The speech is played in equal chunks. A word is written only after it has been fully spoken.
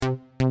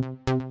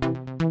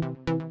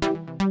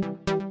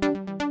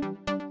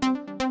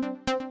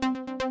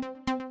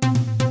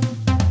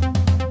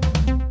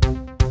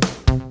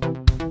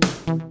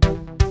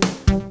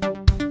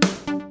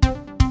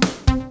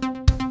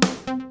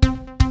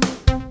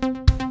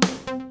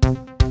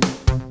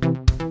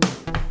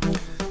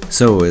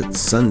So it's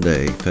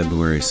Sunday,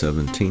 February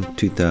 17th,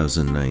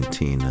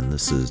 2019, and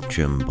this is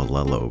Jim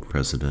Bolello,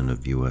 President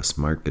of U.S.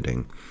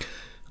 Marketing.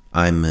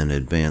 I'm an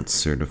advanced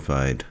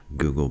certified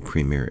Google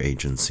Premier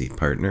Agency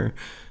partner,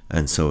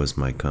 and so is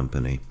my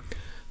company.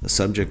 The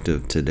subject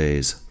of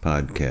today's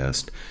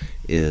podcast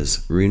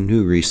is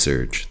new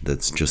research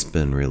that's just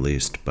been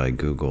released by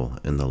Google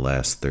in the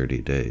last 30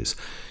 days.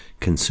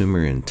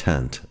 Consumer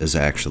intent is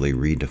actually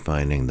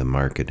redefining the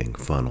marketing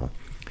funnel.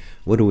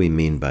 What do we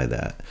mean by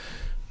that?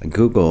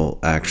 Google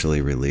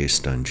actually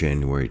released on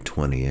January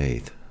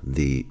 28th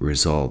the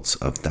results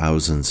of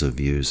thousands of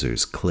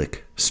users'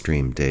 click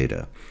stream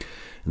data.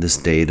 This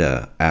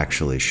data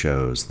actually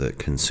shows that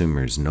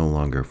consumers no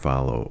longer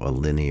follow a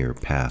linear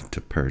path to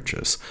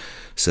purchase.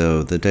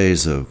 So the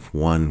days of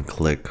one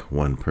click,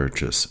 one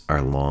purchase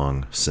are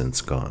long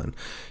since gone.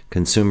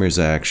 Consumers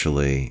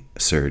actually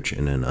search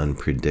in an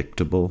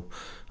unpredictable,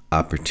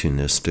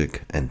 opportunistic,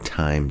 and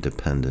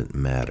time-dependent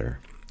manner.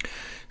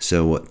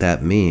 So what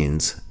that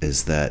means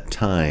is that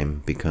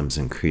time becomes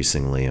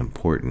increasingly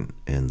important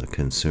in the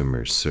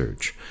consumer's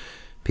search.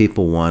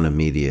 People want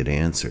immediate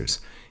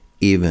answers,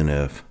 even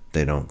if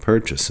they don't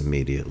purchase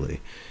immediately.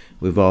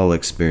 We've all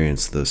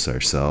experienced this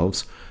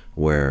ourselves,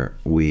 where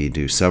we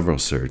do several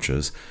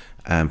searches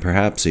and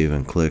perhaps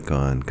even click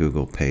on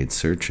Google paid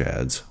search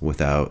ads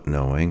without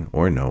knowing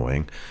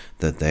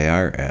that they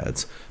are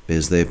ads,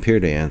 because they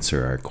appear to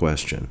answer our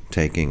question,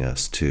 taking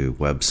us to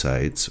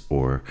websites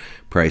or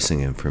pricing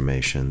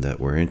information that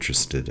we're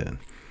interested in.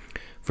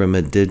 From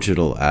a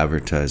digital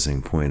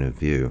advertising point of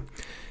view,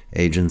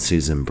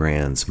 agencies and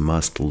brands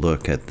must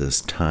look at this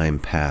time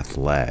path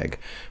lag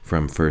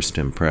from first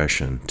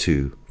impression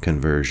to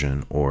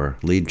conversion or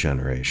lead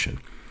generation.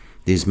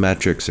 These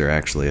metrics are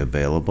actually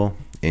available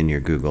in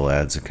your Google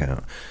Ads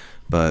account,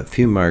 but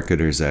few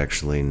marketers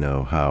actually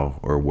know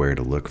how or where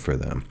to look for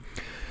them.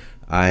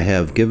 I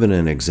have given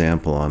an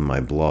example on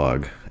my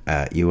blog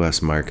at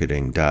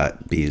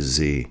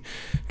usmarketing.bz.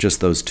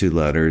 Just those two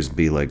letters,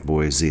 B like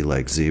boy, Z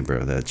like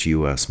zebra. That's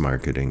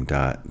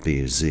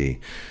usmarketing.bz.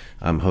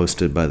 I'm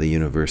hosted by the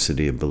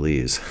University of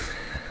Belize.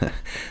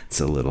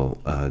 It's a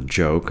little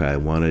joke. I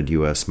wanted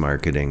U.S.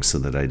 marketing so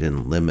that I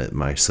didn't limit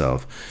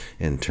myself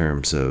in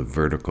terms of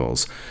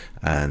verticals.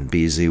 And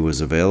BZ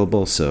was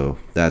available, so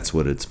that's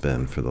what it's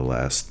been for the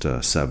last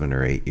 7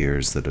 or 8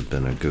 years that I've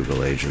been a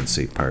Google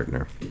agency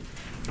partner.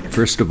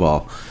 First of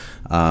all,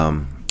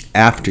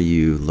 after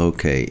you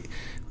locate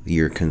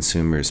your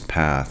consumer's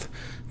path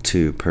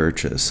to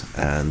purchase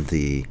and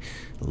the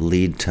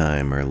lead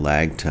time or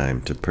lag time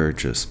to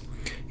purchase,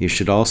 you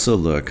should also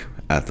look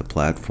at the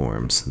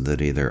platforms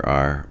that either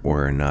are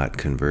or are not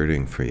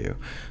converting for you.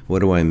 What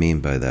do I mean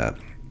by that?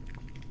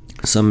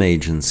 Some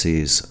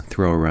agencies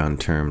throw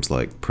around terms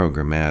like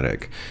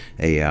programmatic,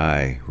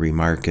 AI,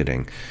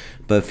 remarketing,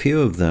 but few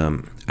of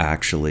them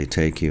actually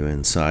take you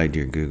inside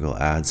your Google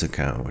Ads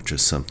account, which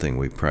is something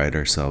we pride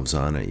ourselves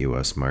on at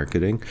US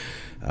Marketing.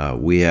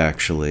 We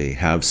actually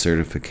have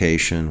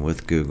certification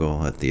with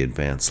Google at the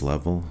advanced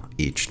level.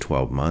 Each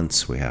 12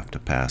 months we have to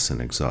pass an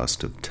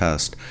exhaustive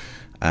test,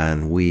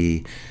 and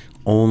we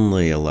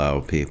only allow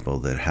people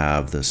that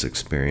have this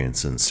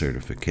experience and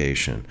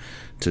certification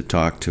to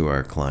talk to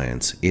our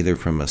clients, either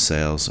from a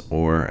sales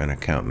or an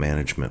account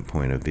management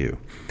point of view.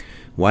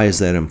 Why is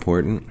that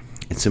important?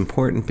 It's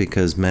important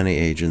because many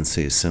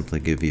agencies simply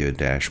give you a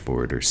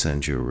dashboard or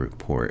send you a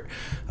report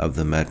of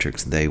the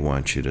metrics they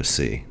want you to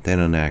see. They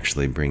don't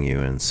actually bring you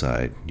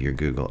inside your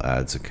Google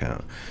Ads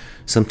account.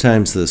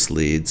 Sometimes this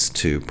leads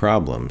to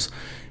problems.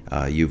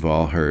 You've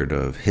all heard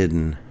of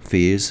hidden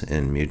fees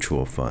in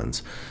mutual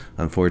funds.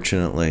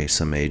 Unfortunately,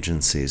 some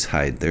agencies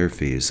hide their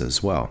fees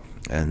as well.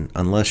 And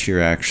unless you're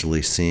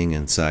actually seeing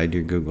inside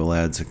your Google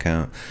Ads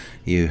account,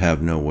 you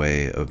have no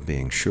way of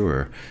being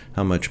sure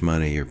how much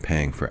money you're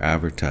paying for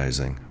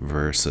advertising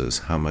versus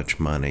how much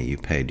money you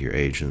paid your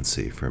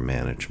agency for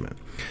management.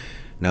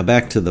 Now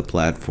back to the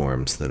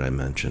platforms that I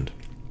mentioned.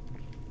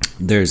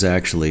 There's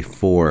actually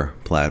 4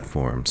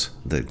 platforms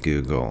that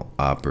Google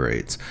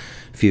operates.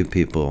 Few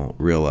people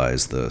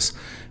realize this.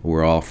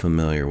 We're all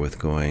familiar with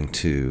going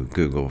to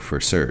Google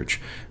for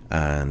search,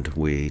 and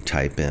we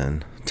type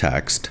in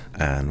text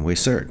and we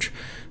search.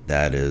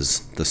 That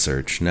is the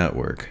search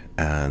network,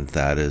 and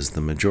that is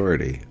the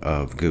majority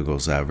of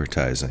Google's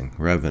advertising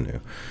revenue.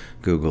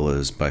 Google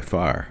is by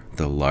far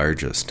the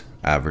largest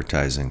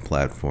advertising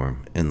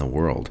platform in the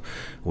world,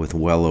 with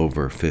well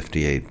over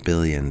 $58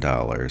 billion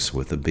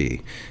with a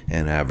B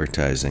in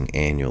advertising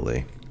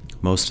annually.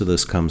 Most of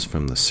this comes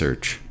from the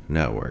search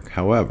network.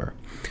 However,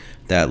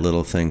 that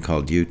little thing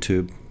called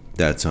YouTube,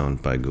 that's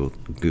owned by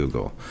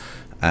Google.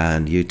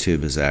 And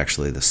YouTube is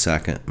actually the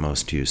second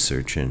most used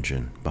search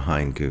engine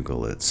behind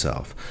Google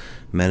itself.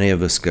 Many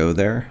of us go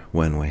there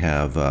when we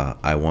have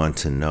I want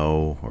to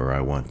know, or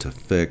I want to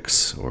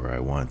fix, or I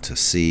want to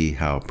see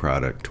how a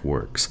product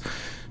works.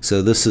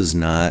 So this is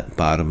not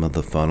bottom of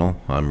the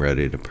funnel, I'm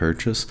ready to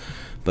purchase,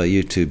 but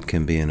YouTube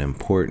can be an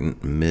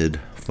important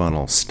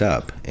mid-funnel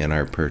step in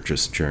our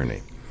purchase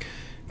journey.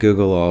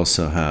 Google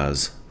also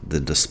has the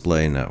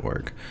display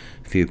network.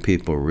 Few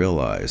people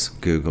realize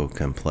Google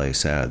can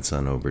place ads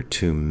on over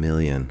 2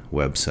 million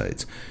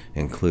websites,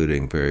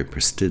 including very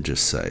prestigious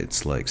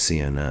sites like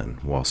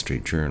CNN, Wall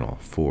Street Journal,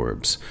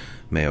 Forbes,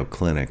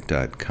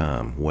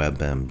 MayoClinic.com,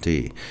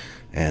 WebMD,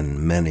 and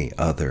many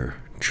other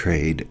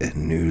trade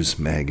and news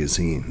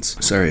magazines.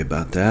 Sorry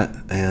about that.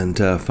 And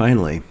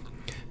finally,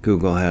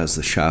 Google has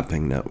the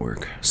shopping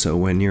network. So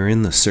when you're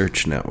in the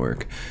search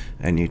network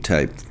and you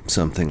type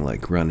something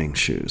like running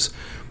shoes,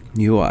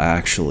 you will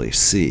actually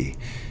see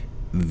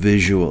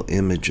visual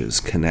images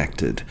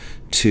connected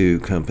to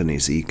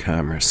companies'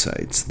 e-commerce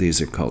sites. These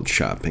are called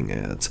shopping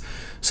ads.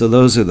 So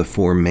those are the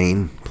four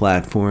main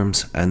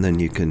platforms, and then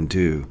you can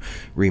do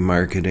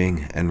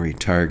remarketing and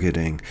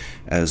retargeting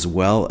as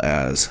well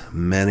as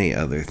many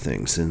other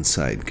things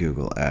inside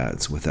Google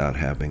Ads without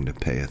having to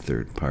pay a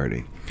third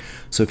party.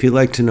 So if you'd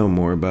like to know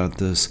more about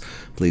this,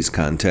 please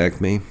contact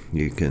me.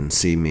 You can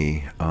see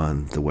me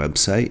on the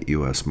website,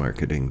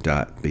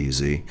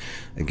 usmarketing.bz.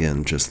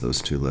 Again, just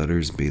those two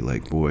letters, B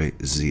like boy,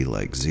 Z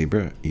like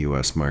zebra,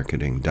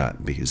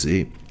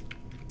 usmarketing.bz.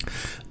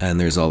 And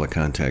there's all the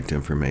contact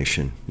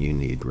information you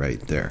need right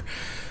there.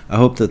 I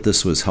hope that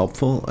this was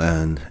helpful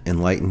and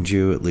enlightened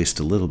you at least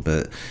a little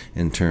bit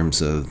in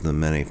terms of the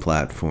many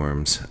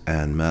platforms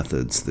and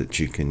methods that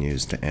you can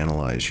use to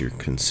analyze your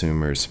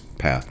consumer's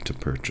path to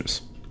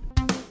purchase.